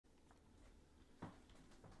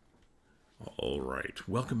Alright,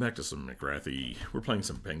 welcome back to some Mcwrathy. We're playing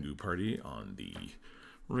some Pengu Party on the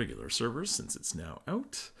regular server since it's now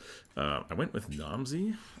out. I went with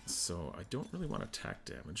NOMSY, so I don't really want attack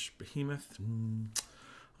damage. Behemoth,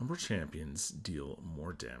 Umbral Champions deal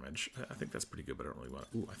more damage. I think that's pretty good, but I don't really want...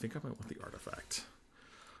 Ooh, I think I went with the Artifact.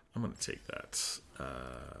 I'm going to take that. I'm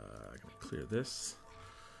going to clear this.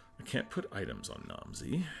 I can't put items on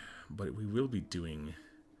NOMSY, but we will be doing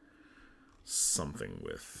something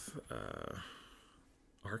with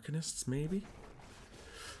Arcanists, maybe?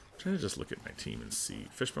 I'm trying to just look at my team and see.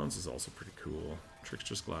 Fishbones is also pretty cool.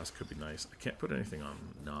 Trickster's Glass could be nice. I can't put anything on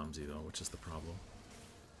NOMSY, though, which is the problem.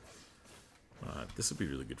 This would be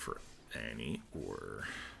really good for Annie or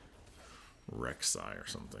Rek'Sai or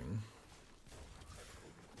something.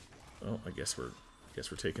 Oh, I guess we're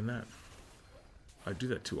taking that. I do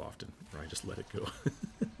that too often, where I just let it go.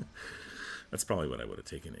 That's probably what I would have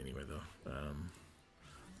taken anyway, though.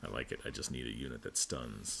 I like it. I just need a unit that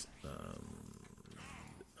stuns.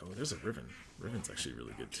 Oh, there's a Riven. Riven's actually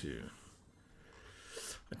really good, too.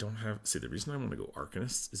 I don't have... See, the reason I want to go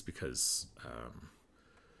Arcanist is because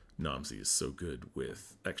NOMSY is so good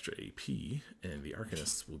with extra AP, and the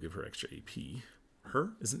Arcanists will give her extra AP. Her?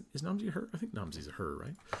 Is NOMSY a her? I think NOMSY's a her,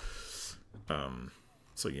 right?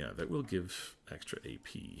 So, yeah, that will give extra AP.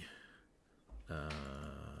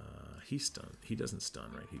 He stuns. He doesn't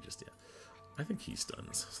stun, right? He just, yeah. I think he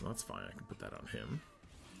stuns, so that's fine. I can put that on him.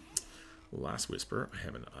 Last Whisper. I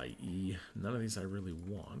have an IE. None of these I really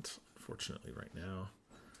want, unfortunately, right now.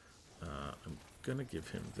 I'm gonna give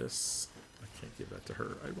him this. I can't give that to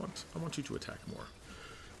her. I want you to attack more.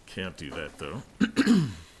 Can't do that, though.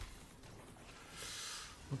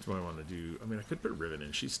 What do I want to do? I mean, I could put Riven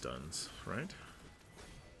in. She stuns, right?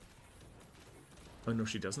 Oh, no,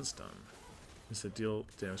 she doesn't stun. It said deal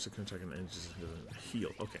damage to contact and doesn't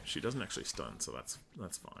heal. Okay, she doesn't actually stun, so that's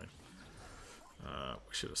fine.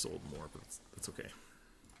 We should have sold more, but that's okay.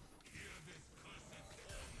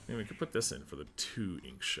 And we could put this in for the 2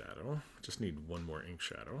 Ink Shadow. Just need 1 more Ink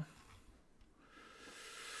Shadow.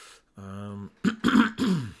 I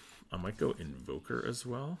might go Invoker as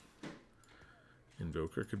well.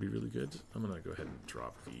 Invoker could be really good. I'm gonna go ahead and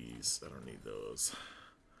drop these. I don't need those.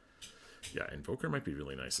 Yeah, Invoker might be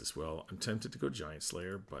really nice as well. I'm tempted to go Giant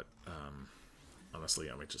Slayer, but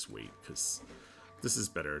honestly, I might just wait, because this is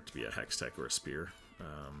better to be a Hex Tech or a Spear.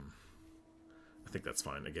 I think that's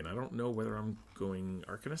fine. Again, I don't know whether I'm going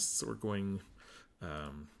Arcanists or going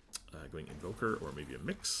Invoker, or maybe a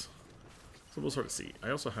mix. So we'll sort of see. I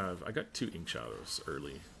got 2 Ink Shadows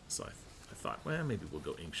early, so I thought, well, maybe we'll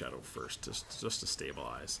go Ink Shadow first, just to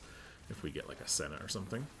stabilize if we get like a Senna or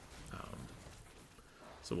something.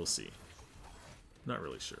 So we'll see. Not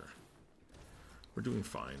really sure. We're doing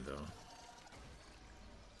fine, though.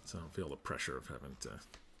 So I don't feel the pressure of having to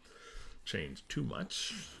change too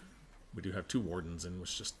much. We do have 2 Wardens in,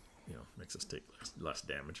 which just, you know, makes us take less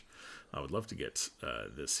damage. I would love to get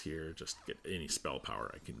this here. Just get any spell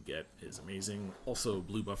power I can get is amazing. Also,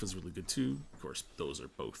 blue buff is really good, too. Of course, those are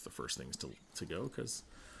both the first things to go, because,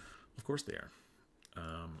 of course, they are.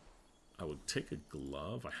 I would take a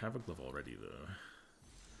glove. I have a glove already, though.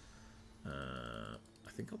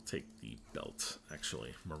 I think I'll take the belt,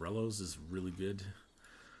 actually. Morello's is really good.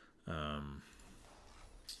 So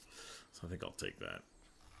I think I'll take that.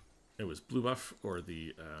 It was blue buff or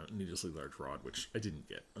the needlessly large rod, which I didn't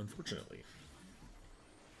get, unfortunately.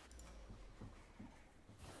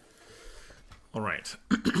 Alright.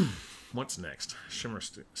 What's next? Shimmer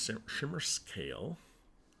Scale.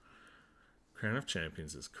 Crown of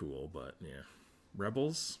Champions is cool, but yeah.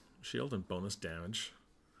 Rebels, shield and bonus damage.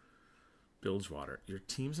 Builds water. Your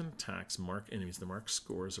teams and attacks mark enemies. The mark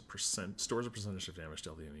stores a percentage of damage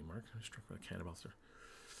dealt to the enemy mark. I'm struck with a cannibal.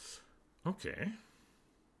 Okay.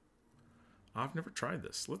 I've never tried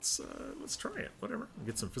this. Let's try it. Whatever.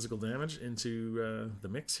 Get some physical damage into the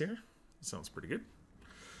mix here. That sounds pretty good.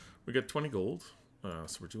 We got 20 gold,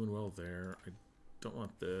 so we're doing well there. I don't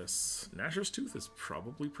want this. Gnasher's Tooth is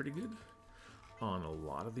probably pretty good on a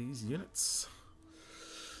lot of these units.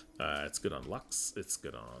 It's good on Lux, it's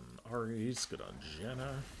good on Ari, it's good on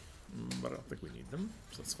Janna, but I don't think we need them,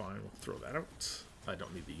 so that's fine, we'll throw that out. I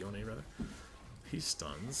don't need the Yone, rather. He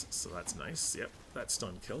stuns, so that's nice. Yep, that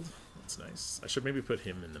stun killed. That's nice. I should maybe put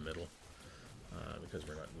him in the middle, because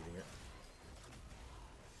we're not needing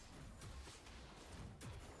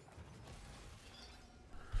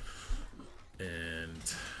it.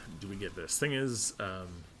 And do we get this? Thing is,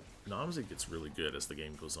 NOMSY gets really good as the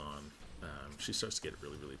game goes on. She starts to get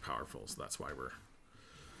really, really powerful, so that's why we're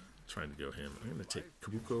trying to go him. I'm going to take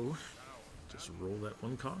Kabuko, just roll that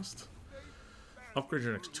 1 cost. Upgrade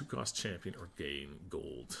your next 2-cost champion or gain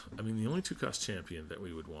gold. I mean, the only 2-cost champion that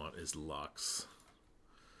we would want is Lux.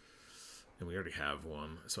 And we already have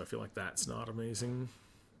one, so I feel like that's not amazing.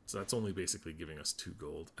 So that's only basically giving us 2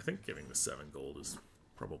 gold. I think giving the 7 gold is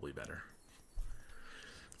probably better.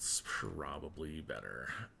 It's probably better.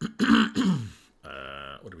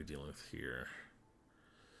 What are we dealing with here?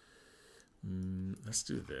 Let's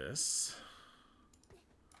do this.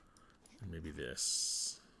 And maybe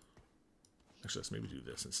this. Actually, let's maybe do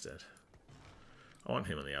this instead. I want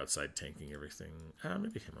him on the outside tanking everything.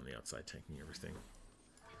 Maybe him on the outside tanking everything.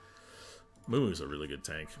 Mumu's a really good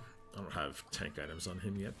tank. I don't have tank items on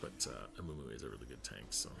him yet, but Mumu is a really good tank,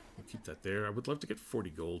 so we'll keep that there. I would love to get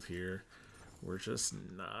 40 gold here. We're just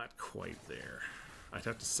not quite there. I'd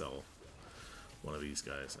have to sell one of these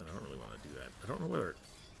guys, and I don't really want to do that. I don't know whether...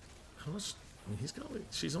 How much... I mean,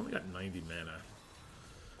 she's only got 90 mana.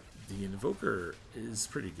 The Invoker is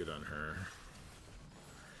pretty good on her.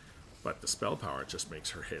 But the spell power just makes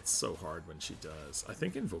her hit so hard when she does. I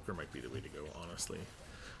think Invoker might be the way to go, honestly.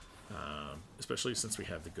 Especially since we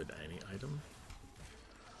have the good Annie item.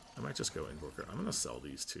 I might just go Invoker. I'm going to sell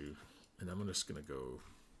these two. And I'm just going to go...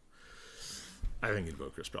 I think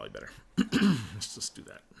Invoker is probably better. Let's just do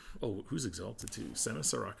that. Oh, who's Exalted to? Senna,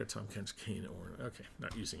 Soraka, Tom Kench, Kane, or... Okay,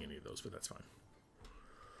 not using any of those, but that's fine.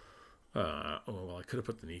 Oh, well, I could have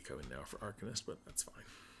put the Nico in now for Arcanist, but that's fine.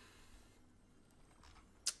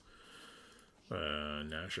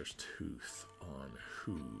 Nasher's Tooth on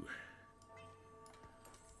who?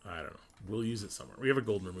 I don't know. We'll use it somewhere. We have a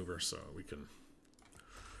golden remover, so we can...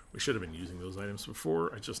 We should have been using those items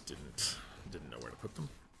before. I just didn't know where to put them.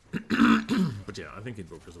 But yeah, I think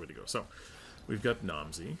Invoker's the way to go. So, we've got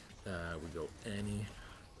NOMSY. We go Annie.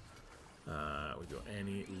 We go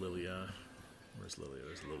Annie, Lilia. Where's Lilia?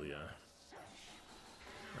 There's Lilia.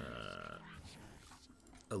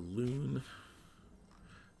 Alune.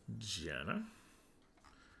 Janna.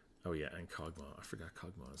 Oh yeah, and Kog'Maw. I forgot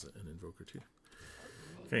Kog'Maw is an Invoker too.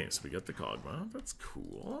 Okay, so we got the Kog'Maw. That's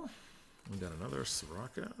cool. We got another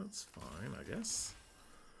Soraka. That's fine, I guess.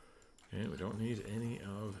 Okay, we don't need any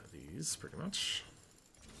of these, pretty much.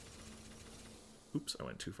 Oops, I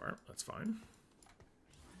went too far. That's fine.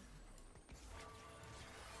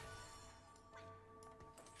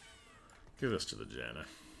 Give this to the Janna.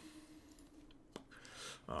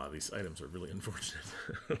 These items are really unfortunate.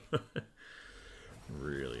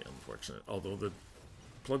 Really unfortunate. Although the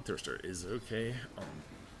Bloodthirster is okay.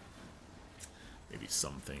 Maybe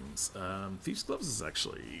some things. Thieves' Gloves is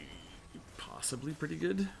actually possibly pretty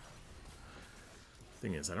good.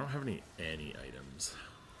 Thing is, I don't have any Annie items.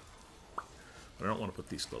 I don't want to put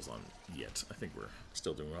Thieves' Gloves on yet. I think we're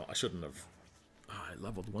still doing well. I shouldn't have... I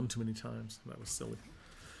leveled one too many times. That was silly.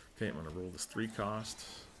 Okay, I'm going to roll this 3-cost.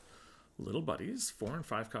 Little Buddies. 4 and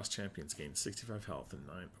 5-cost champions gain 65 health and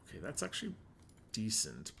 9. Okay, that's actually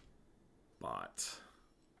decent. But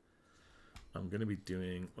I'm going to be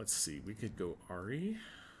doing... Let's see. We could go Ari.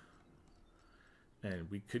 And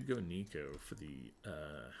we could go Nico for the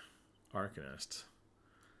Arcanist.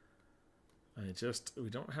 We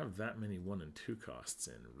don't have that many 1 and 2 costs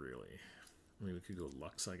in, really. I mean, we could go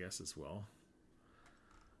Lux, I guess, as well.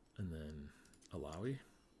 And then Alawi.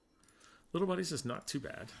 Little Buddies is not too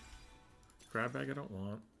bad. Grab Bag I don't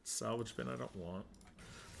want. Salvage Bin I don't want.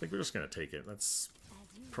 I think we're just going to take it. That's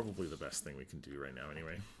probably the best thing we can do right now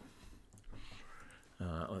anyway.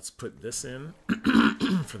 Let's put this in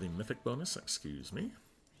for the Mythic bonus. Excuse me.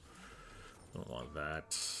 Don't want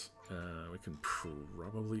that. We can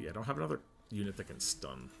probably... I don't have another unit that can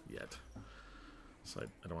stun yet. So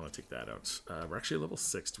I don't want to take that out. We're actually level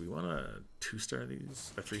 6. Do we want to 2-star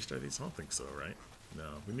these? Or 3-star these? I don't think so, right? No,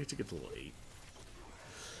 we need to get to level 8.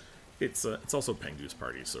 It's also Pengu's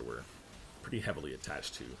party, so we're pretty heavily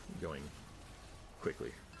attached to going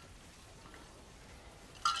quickly.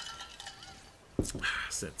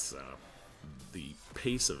 Since the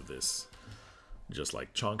pace of this, just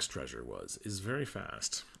like Chonk's Treasure was, is very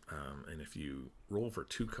fast. And if you roll for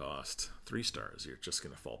 2-cost 3 stars, you're just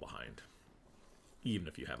going to fall behind. Even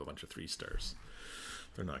if you have a bunch of 3 stars.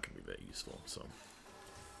 They're not going to be that useful, so...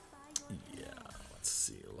 Yeah, let's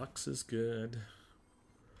see. Lux is good.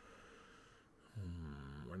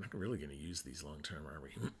 We're not really going to use these long term, are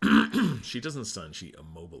we? She doesn't stun, she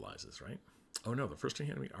immobilizes, right? Oh no, the first turn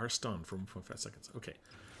enemy are stunned for 1.5 seconds. Okay,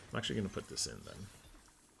 I'm actually going to put this in then.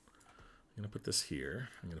 I'm going to put this here.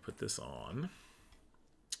 I'm going to put this on.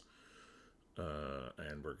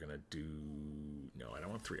 And we're going to do... No, I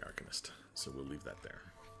don't want 3 Arcanist, so we'll leave that there.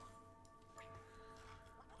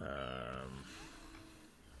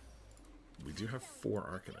 We do have 4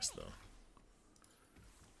 Arcanists, though.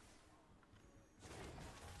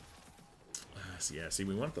 Yes, yeah. See,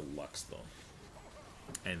 we want the Lux, though.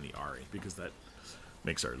 And the Ari, because that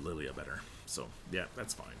makes our Lilia better. So, yeah,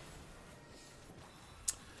 that's fine.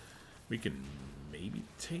 We can maybe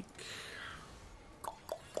take...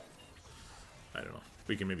 I don't know.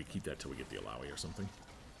 We can maybe keep that till we get the Alawi or something.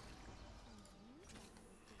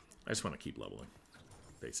 I just want to keep leveling,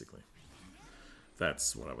 basically.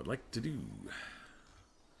 That's what I would like to do.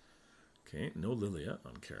 Okay, no Lilia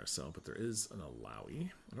on Carousel, but there is an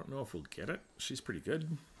Alawi. I don't know if we'll get it. She's pretty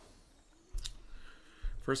good.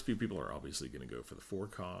 First few people are obviously going to go for the 4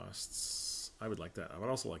 costs. I would like that. I would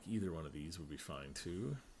also like either one of these would be fine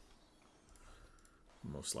too.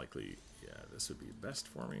 Most likely, yeah, this would be best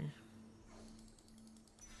for me.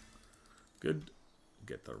 Good.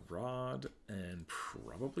 Get the rod and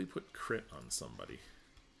probably put crit on somebody.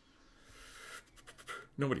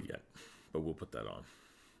 Nobody yet, but we'll put that on.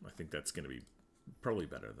 I think that's going to be probably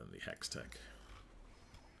better than the Hex Tech.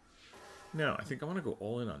 Now, I think I want to go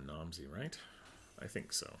all in on NOMSY, right? I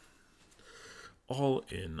think so. All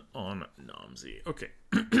in on NOMSY. Okay.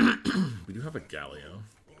 We do have a Galio.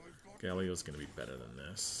 Galio's going to be better than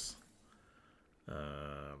this.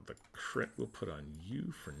 The crit we'll put on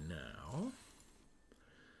you for now.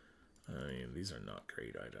 I mean, these are not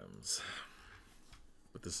great items.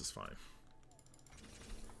 But this is fine.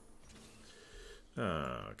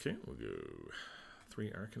 Okay, we'll go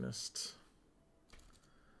 3 Arcanist,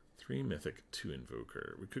 3 Mythic, 2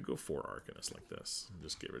 Invoker. We could go 4 Arcanist like this. And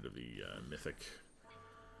just get rid of the Mythic.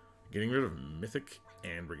 Getting rid of Mythic,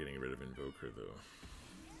 and we're getting rid of Invoker, though.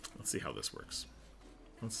 Let's see how this works.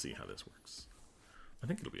 Let's see how this works. I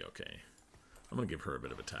think it'll be okay. I'm going to give her a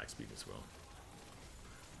bit of attack speed as well.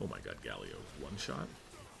 Oh my god, Galio. 1-shot?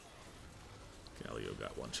 Galio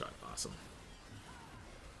got 1-shot. Awesome.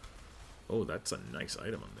 Oh, that's a nice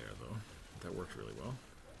item on there, though. That worked really well.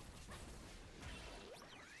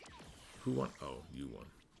 Who won? Oh, you won.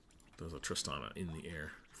 There's a Tristana in the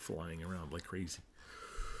air, flying around like crazy.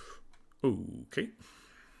 Okay.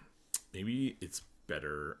 Maybe it's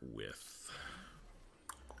better with...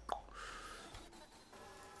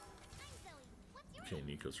 Okay,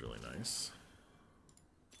 Nico's really nice.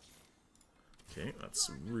 Okay, that's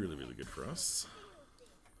really, really good for us.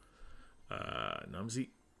 NOMSY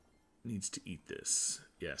needs to eat this.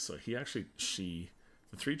 Yeah, so he actually,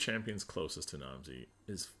 the 3 champions closest to NOMSY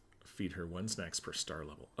is feed her 1 snacks per star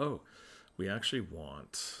level. Oh, we actually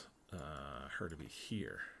want her to be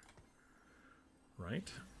here. Right?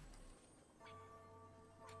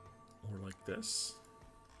 Or like this.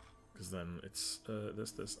 Because then it's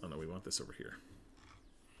this. Oh no, we want this over here.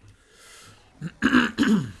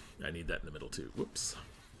 I need that in the middle too. Whoops.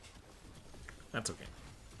 That's okay.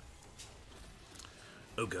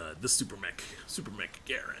 Oh god, the Super Mech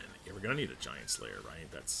Garen. Yeah, we're gonna need a Giant Slayer,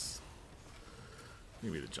 right? That's...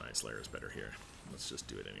 Maybe the Giant Slayer is better here. Let's just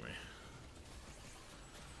do it anyway.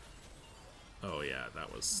 Oh yeah,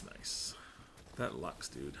 that was nice. That Lux,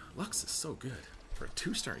 dude. Lux is so good. For a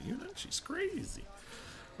 2-star unit, she's crazy.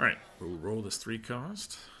 Alright, we'll roll this 3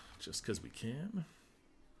 cost, just because we can.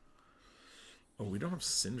 Oh, we don't have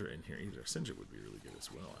Syndra in here either. Syndra would be really good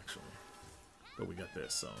as well, actually. But we got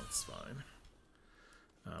this, so it's fine.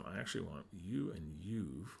 I actually want you and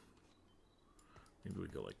you. Maybe we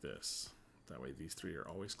go like this. That way these 3 are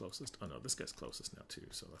always closest. Oh no, this guy's closest now too,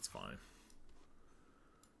 so that's fine.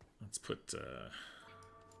 Let's put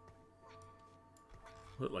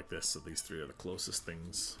it like this, so these 3 are the closest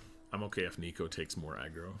things. I'm okay if Nico takes more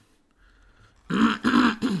aggro.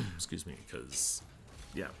 Excuse me, because,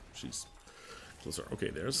 yeah, she's closer. Okay,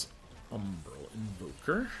 there's Umbral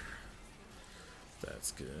Invoker.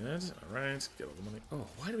 That's good. Alright, get all the money. Oh,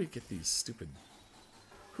 why do we get these stupid...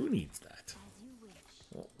 Who needs that?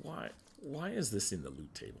 Well, why is this in the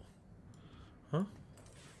loot table? Huh?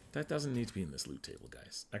 That doesn't need to be in this loot table,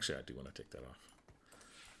 guys. Actually, I do want to take that off.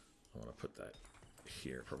 I want to put that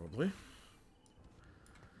here, probably.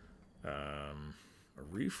 A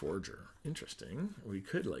Reforger. Interesting. We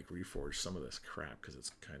could, like, reforge some of this crap, because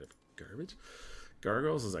it's kind of garbage.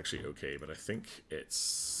 Gargoyles is actually okay, but I think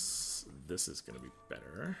it's... This is going to be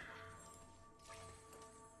better.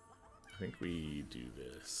 I think we do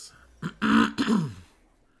this.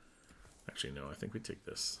 Actually, no, I think we take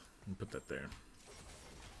this and put that there.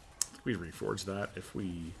 We reforge that if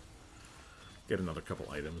we get another couple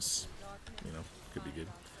items. You know, could be good.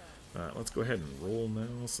 Let's go ahead and roll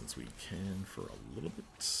now, since we can for a little bit.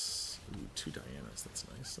 Ooh, 2 Dianas, that's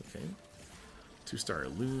nice. Okay. 2-star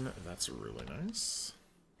Loon, that's really nice.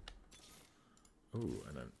 Ooh,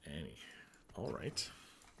 and an Annie. Alright.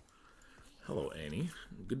 Hello, Annie.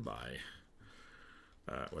 Goodbye.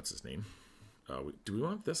 What's his name? Do we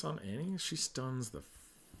want this on Annie? She stuns the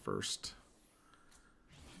first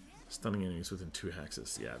Stunning enemies within 2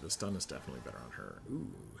 hexes. Yeah, the stun is definitely better on her. Ooh.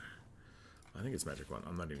 I think it's magic one.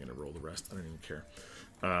 I'm not even going to roll the rest. I don't even care.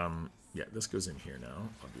 Yeah, this goes in here now,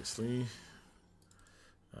 obviously.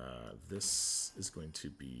 This is going to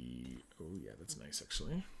be... Oh, yeah, that's nice,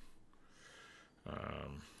 actually.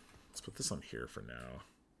 Let's put this on here for now.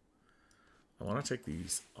 I want to take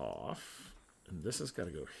these off. And this has got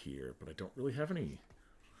to go here, but I don't really have any...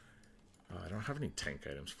 I don't have any tank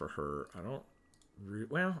items for her. I don't...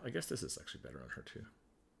 Well, I guess this is actually better on her, too.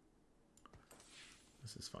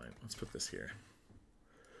 This is fine. Let's put this here.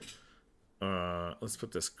 Let's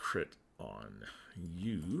put this crit on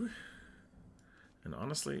you. And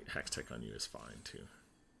honestly, Hex Tech on you is fine, too.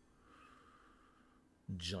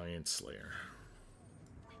 Giant Slayer.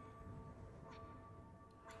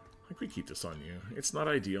 I think we keep this on you. It's not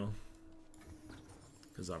ideal.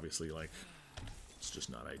 Because obviously, like, it's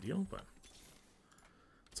just not ideal, but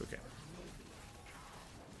it's okay.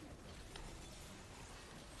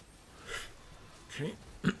 Okay.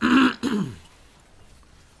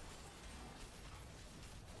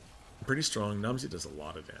 Pretty strong. NOMSY does a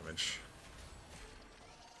lot of damage.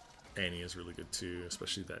 Annie is really good too,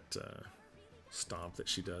 especially that stomp that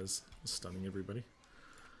she does, stunning everybody.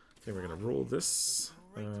 Okay, we're gonna roll this.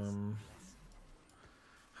 Have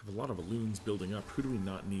a lot of balloons building up. Who do we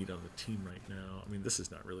not need on the team right now? I mean, this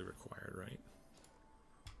is not really required, right?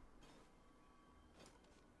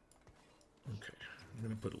 Okay, I'm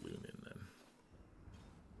gonna put a loon in then.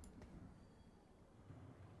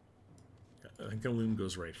 I think a loon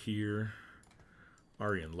goes right here.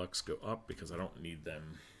 Ari and Lux go up because I don't need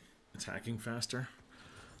them attacking faster.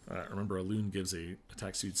 Remember, a loon gives a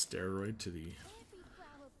attack speed steroid to the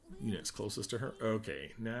units closest to her.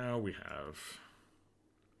 Okay, now we have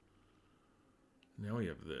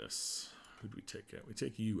this. Who do we take out? We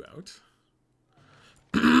take you out.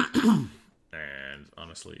 And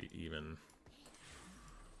honestly, even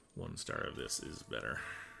 1 star of this is better.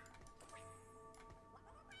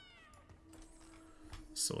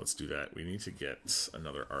 So let's do that. We need to get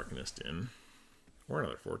another Arcanist in. Or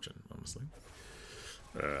another Fortune, honestly.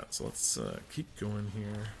 So let's keep going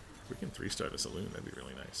here. If we can 3-star this Saloon, that'd be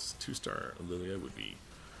really nice. 2-star Lilia would be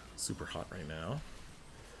super hot right now.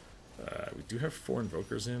 We do have 4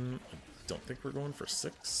 Invokers in. I don't think we're going for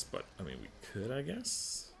 6, but I mean, we could, I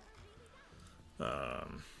guess.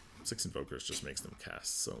 6 Invokers just makes them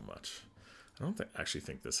cast so much. I don't actually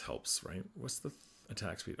think this helps, right? What's the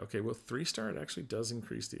attack speed? Okay, well, 3-star, it actually does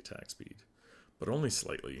increase the attack speed, but only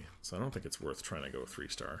slightly, so I don't think it's worth trying to go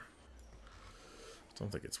 3-star. Don't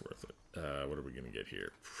think it's worth it. What are we going to get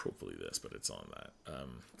here? Hopefully this, but it's on that.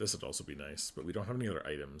 This would also be nice, but we don't have any other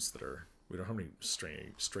items that are... We don't have any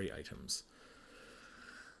stray items,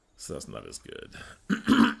 so that's not as good.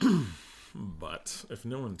 But if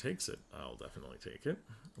no one takes it, I'll definitely take it,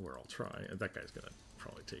 or I'll try. And that guy's going to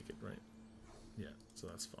probably take it, right? Yeah, so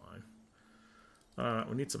that's fine.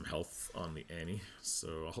 We need some health on the Annie,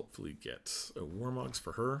 so I'll hopefully get a Warmogs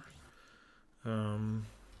for her.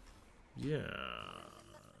 Yeah,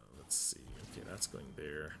 let's see. Okay, that's going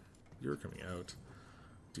there. You're coming out.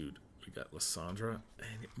 Dude, we got Lysandra.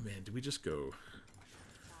 And man, do we just go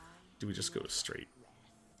straight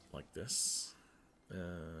like this?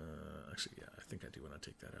 Actually, yeah, I think I do want to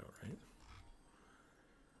take that out, right?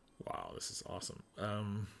 Wow, this is awesome.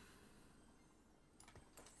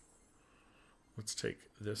 Let's take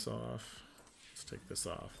this off. Let's take this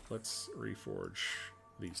off. Let's reforge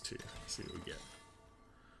these two. See what we get.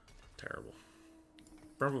 Terrible.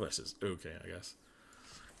 Bramblevest is okay, I guess.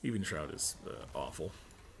 Even Shroud is awful.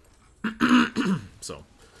 So,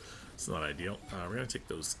 it's not ideal. We're going to take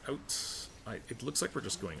those out. It looks like we're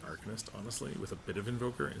just going Arcanist, honestly, with a bit of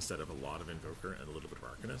Invoker instead of a lot of Invoker and a little bit of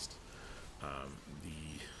Arcanist.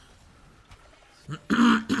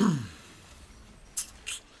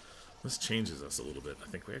 This changes us a little bit. I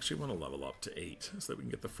think we actually want to level up to 8 so that we can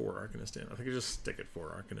get the 4 Arcanist in. I think I just stick at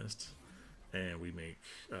 4 Arcanist. And we make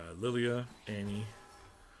Lilia, Annie.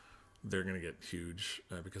 They're going to get huge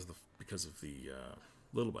because of the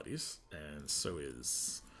little buddies. And so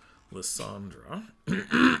is Lysandra.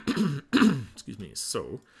 Excuse me.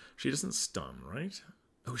 So, she doesn't stun, right?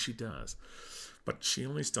 Oh, she does. But she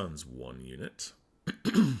only stuns 1 unit.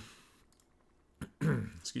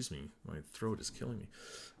 Excuse me. My throat is killing me.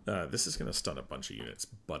 This is going to stun a bunch of units,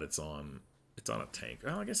 but it's on a tank.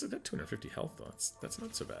 Oh, I guess it got 250 health, though. That's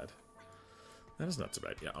not so bad. That is not so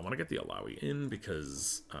bad. Yeah, I want to get the Alawi in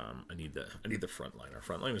because I need the front line. Our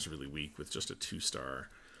front line is really weak with just a 2-star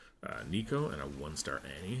Nico and a 1-star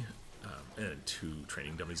Annie. And 2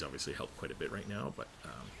 training dummies obviously help quite a bit right now, but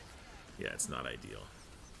yeah, it's not ideal.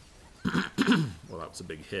 Well, that was a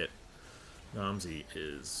big hit. NOMSY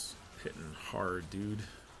is hitting hard, dude.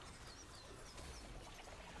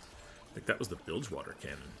 Like that was the Bilgewater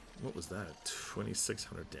Cannon. What was that?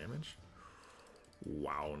 2,600 damage?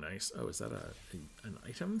 Wow, nice. Oh, is that an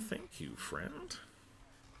item? Thank you, friend.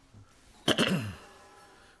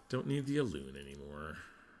 Don't need the Alloon anymore.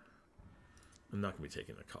 I'm not gonna be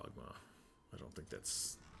taking the Kog'Maw. I don't think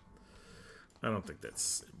that's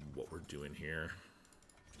what we're doing here.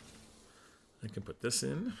 I can put this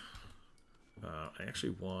in. I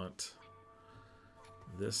actually want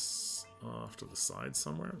this off to the side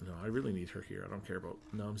somewhere. No, I really need her here. I don't care about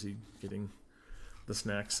NOMSY getting the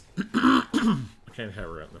snacks. I can't have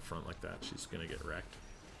her out in the front like that. She's gonna get wrecked.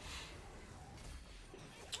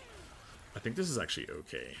 I think this is actually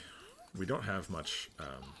okay. We don't have much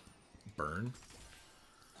burn.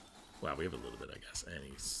 Wow, we have a little bit, I guess.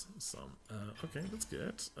 Annie's some. Okay, that's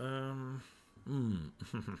good.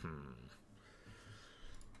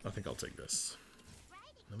 I think I'll take this.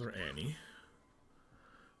 Another Annie.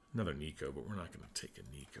 Another Nico, but we're not going to take a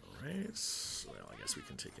Nico, right? Well, I guess we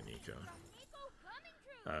can take a Nico.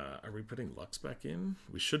 Are we putting Lux back in?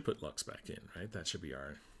 We should put Lux back in, right? That should be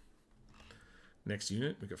our next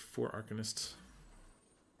unit. We got 4 Arcanists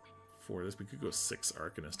for this. We could go 6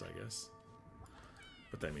 Arcanist, I guess.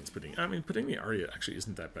 But that means putting the Arya actually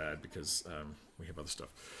isn't that bad because we have other stuff.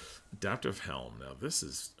 Adaptive Helm. Now this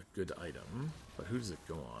is a good item, but who does it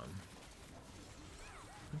go on?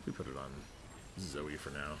 I think we put it on Zoe for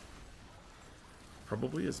now.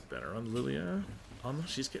 Probably is better on Lilia.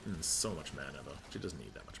 She's getting so much mana though. She doesn't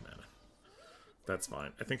need that much mana. That's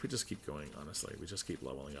fine. I think we just keep going, honestly. We just keep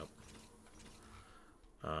leveling up.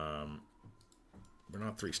 We're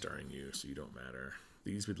not 3-starring you, so you don't matter.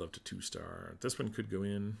 These we'd love to 2-star. This one could go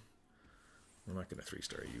in. We're not going to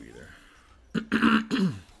 3-star you either.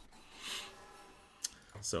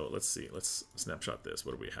 So let's see. Let's snapshot this.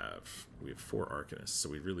 What do we have? We have 4 Arcanists. So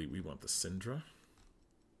we want the Syndra.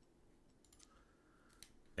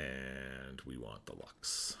 And we want the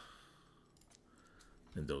Lux.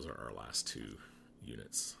 And those are our last 2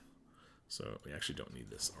 units. So we actually don't need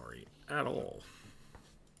this Ari at all.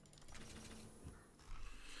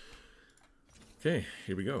 Okay,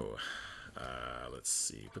 here we go. Let's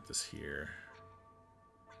see, put this here.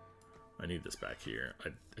 I need this back here.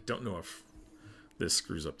 I don't know if this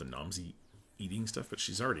screws up the NOMSY eating stuff, but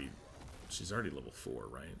she's already level 4,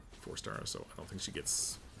 right? 4-star, so I don't think she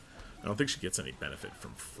gets any benefit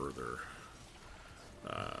from further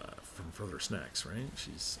snacks, right?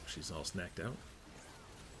 She's all snacked out.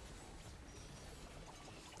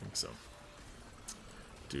 I think so.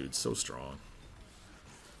 Dude, so strong.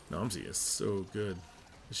 NOMSY is so good.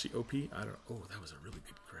 Is she OP? I don't know. Oh, that was a really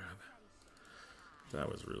good grab.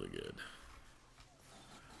 That was really good.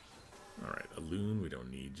 Alright, Alloon, we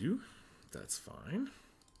don't need you. That's fine.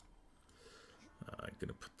 I'm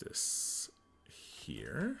gonna put this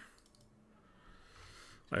here.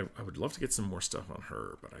 I would love to get some more stuff on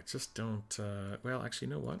her, but I just don't... well, actually,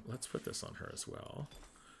 you know what? Let's put this on her as well.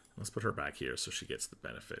 Let's put her back here so she gets the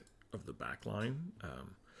benefit of the back line.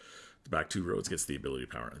 The back 2 rows gets the ability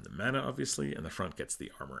power and the mana, obviously, and the front gets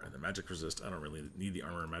the armor and the magic resist. I don't really need the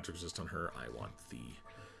armor and magic resist on her. I want the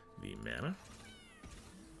mana.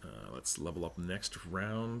 Let's level up next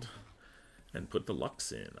round and put the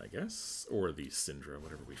Lux in, I guess, or the Syndra,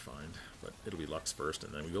 whatever we find. But it'll be Lux first,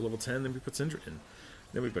 and then we go level 10, then we put Syndra in.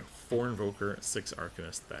 Then we put 4 Invoker, 6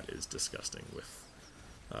 Arcanist. That is disgusting with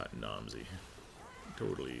NOMSY.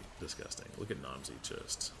 Totally disgusting. Look at NOMSY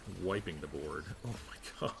just wiping the board. Oh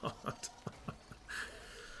my god.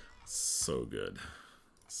 So good.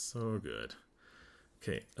 So good.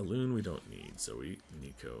 Okay, Alloon we don't need. Zoe,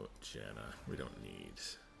 Nico, Janna we don't need.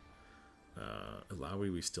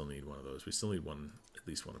 Ilawi we still need one of those. We still need one, at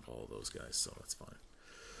least one of all of those guys, so that's fine.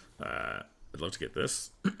 I'd love to get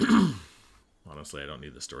this. Honestly, I don't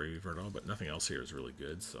need the Story Weaver at all, but nothing else here is really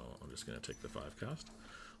good, so I'm just going to take the 5 cost.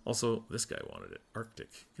 Also, this guy wanted it. Arctic.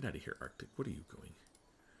 Get out of here, Arctic. What are you going?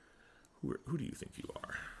 Who do you think you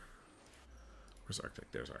are? Where's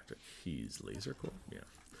Arctic? There's Arctic. He's Laser Core? Yeah.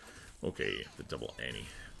 Okay, the double Annie.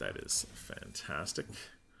 That is fantastic.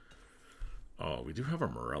 Oh, we do have our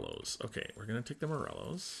Morellos. Okay, we're going to take the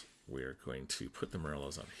Morellos. We're going to put the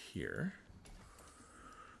Morellos on here.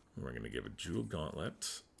 And we're going to give a Jewel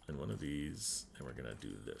Gauntlet and one of these, and we're going to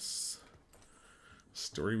do this.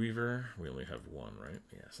 Story Weaver, we only have 1, right?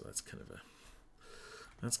 Yeah, so that's kind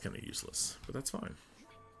of useless, but that's fine.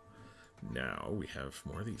 Now we have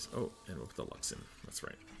more of these. Oh, and we'll put the Lux in. That's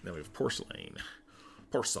right. Now we have Porcelain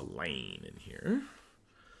in here.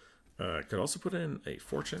 Could also put in a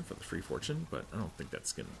Fortune for the free Fortune, but I don't think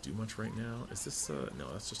that's going to do much right now. Is this,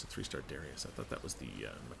 no, that's just a 3-star Darius. I thought that was the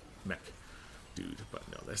dude. But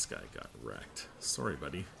no, this guy got wrecked. Sorry,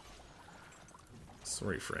 buddy.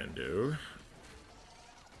 Sorry, friendo.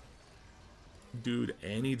 Dude,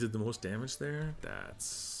 Annie did the most damage there?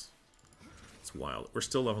 That's wild. We're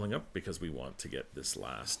still leveling up because we want to get this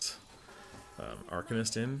last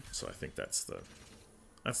Arcanist in, so I think that's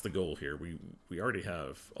the goal here. We already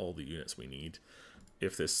have all the units we need.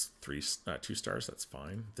 If this 2 stars, that's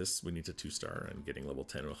fine. This we need to 2-star, and getting level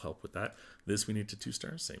 10 will help with that. This we need to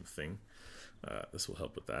 2-star, same thing. This will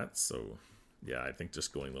help with that. So yeah, I think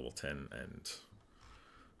just going level 10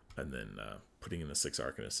 and then putting in the 6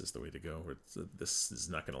 Arcanists is the way to go. This is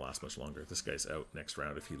not going to last much longer. This guy's out next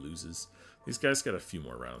round if he loses. These guys got a few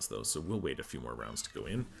more rounds though, so we'll wait a few more rounds to go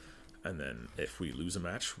in, and then if we lose a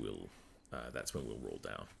match, that's when we'll roll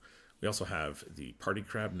down. We also have the Party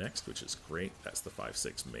Crab next, which is great. That's the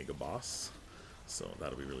 5/6 Mega Boss, so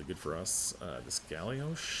that'll be really good for us. This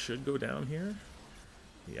Galio should go down here.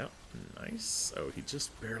 Yep, nice. Oh, he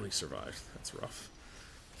just barely survived. That's rough.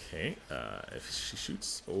 Okay, if she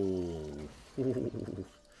shoots... Oh,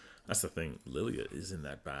 that's the thing. Lilia is in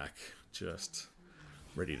that back, just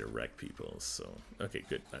ready to wreck people. So, okay,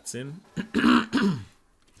 good. That's in.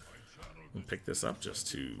 We'll pick this up just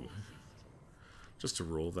to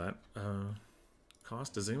roll that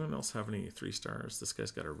cost. Does anyone else have any 3 stars? This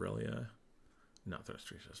guy's got Aurelia. Not 3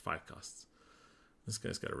 stars, 5 costs. This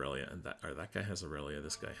guy's got Aurelia, and that guy has Aurelia.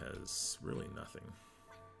 This guy has really nothing.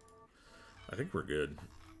 I think we're good.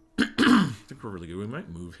 I think we're really good. We might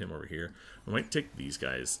move him over here. We might take these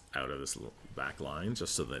guys out of this little back line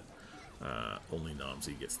just so that only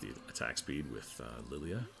NOMSY gets the attack speed with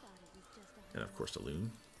Lilia. And of course a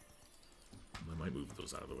Loon. I might move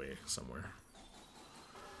those out of the way somewhere.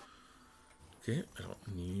 Okay, I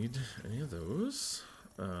don't need any of those.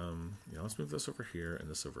 Yeah, let's move this over here and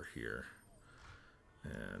this over here.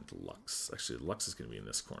 And Lux. Actually, Lux is going to be in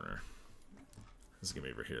this corner. This is going to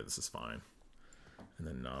be over here. This is fine. And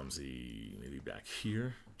then NOMSY maybe back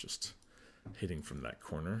here. Just hitting from that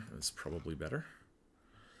corner is probably better.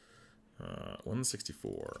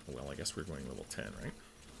 164. Well, I guess we're going level 10, right?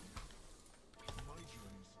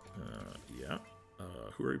 Yeah.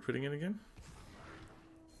 Who are we putting in again?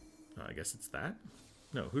 I guess it's that.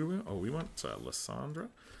 No, who do we want? Oh, we want Lysandra?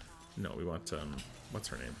 No, we want, what's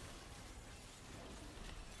her name?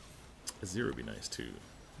 Azir would be nice too,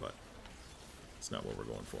 but it's not what we're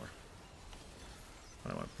going for.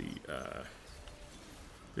 I want the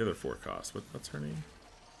other 4 costs. What's her name?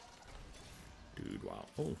 Dude, wow.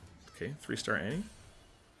 Oh, okay. 3-star Annie.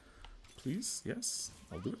 Please, yes,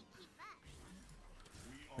 I'll do it.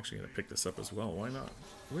 Actually gonna pick this up as well. Why not?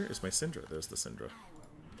 Where is my Syndra? There's the Syndra.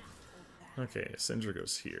 Okay, Syndra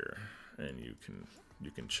goes here, and you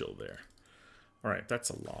can chill there. All right, that's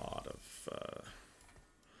a lot of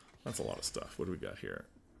stuff. What do we got here?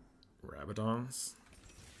 Rabadons.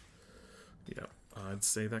 Yep, I'd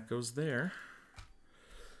say that goes there.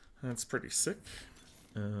 That's pretty sick.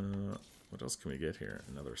 What else can we get here?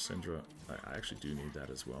 Another Syndra. I actually do need that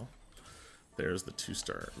as well. There's the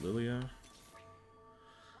 2-star Lilia.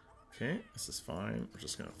 Okay, this is fine. We're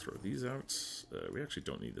just gonna throw these out. We actually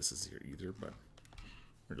don't need this here either, but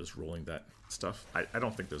we're just rolling that stuff. I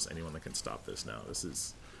don't think there's anyone that can stop this now. This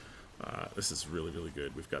is really, really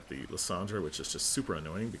good. We've got the Lysandra, which is just super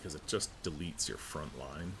annoying because it just deletes your front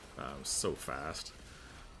line so fast.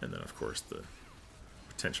 And then, of course, the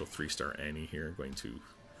potential 3-star Annie here going to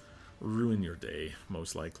ruin your day,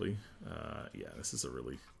 most likely. Yeah, this is a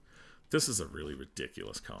really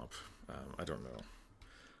ridiculous comp. I don't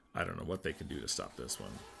know what they can do to stop this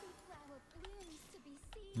one.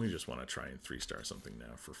 We just want to try and 3-star something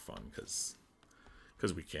now for fun, because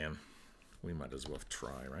we can. We might as well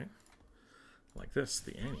try, right? Like this,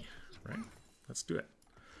 the Annie, right? Let's do it.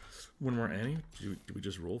 One more Annie. Do we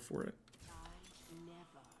just roll for it?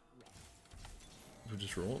 We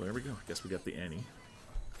just roll. There we go. I guess we got the Annie.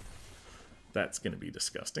 That's going to be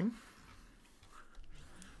disgusting.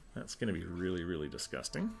 That's going to be really, really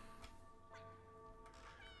disgusting.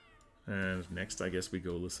 And next, I guess we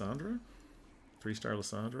go Lysandra. 3-star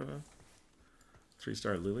Lysandra.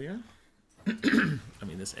 3-star Lilia. I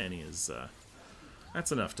mean, this Annie is...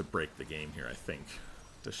 that's enough to break the game here, I think.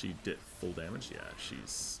 Does she get full damage? Yeah,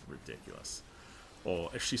 she's ridiculous. Oh,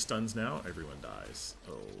 if she stuns now, everyone dies.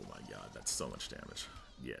 Oh my god, that's so much damage.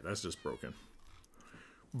 Yeah, that's just broken.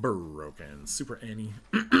 Broken. Super Annie.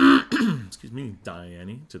 Excuse me, die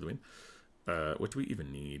Annie to the win. What do we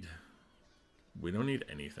even need? We don't need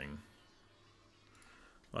anything.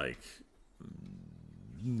 Like,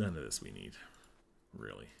 none of this we need.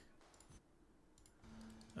 Really.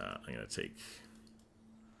 I'm gonna take...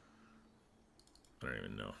 I don't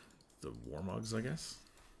even know. The Warmogs, I guess?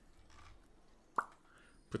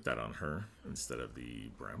 Put that on her instead of the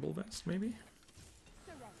bramble vest, maybe?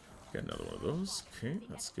 Got another one of those. Okay,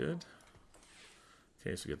 that's good.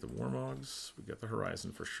 Okay, so we get the Warmogs. We got the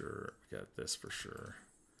Horizon for sure. We got this for sure.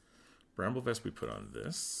 Bramble vest we put on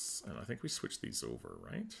this. And I think we switch these over,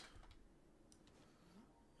 right?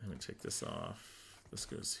 I'm going to take this off. This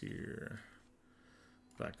goes here.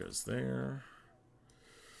 That goes there.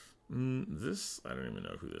 This, I don't even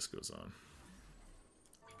know who this goes on.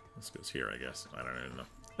 This goes here, I guess. I don't even know.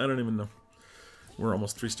 I don't even know. We're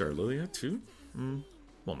almost 3-star Lilia, too.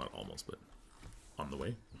 Well, not almost, but on the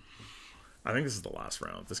way. I think this is the last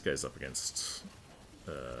round. This guy's up against...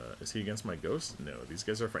 is he against my ghost? No, these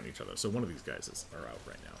guys are fighting each other. So one of these guys are out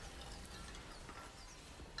right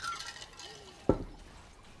now.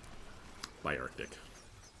 Bye, Arctic.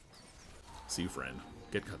 See you, friend.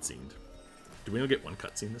 Get cutscened. Do we only get one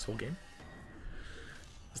cutscene this whole game?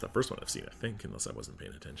 It's the first one I've seen, I think, unless I wasn't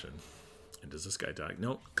paying attention. And does this guy die?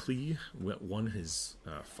 No, Klee won his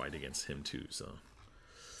fight against him too, so...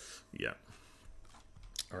 Yeah.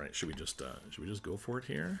 Alright, should we just go for it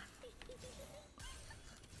here?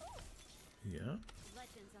 Yeah.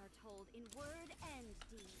 Legends are told in word and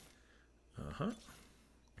deed. Uh-huh.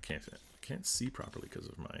 I can't see properly because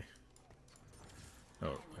of my...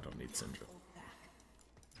 Oh, I don't need Syndra.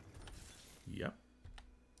 Yep.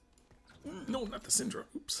 No, not the Syndra.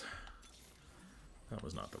 Oops. That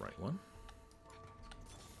was not the right one.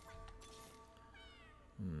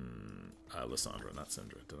 Lysandra, not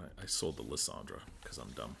Syndra. I sold the Lysandra because I'm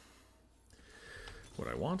dumb. What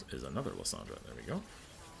I want is another Lysandra. There we go.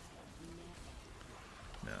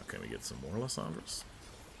 Now, can we get some more Lysandras?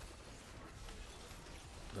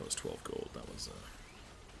 That was 12 gold. That was,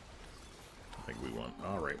 I think we won.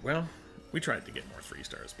 Alright, well, we tried to get more 3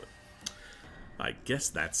 stars, but I guess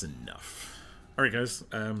that's enough. Alright, guys.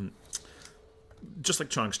 Just like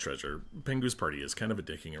Chonk's Treasure, Pengu's Party is kind of a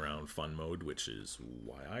dicking around fun mode, which is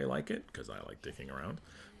why I like it, because I like dicking around.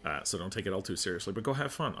 So don't take it all too seriously, but go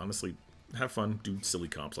have fun. Honestly, have fun, do silly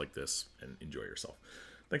comps like this, and enjoy yourself.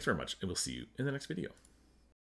 Thanks very much, and we'll see you in the next video.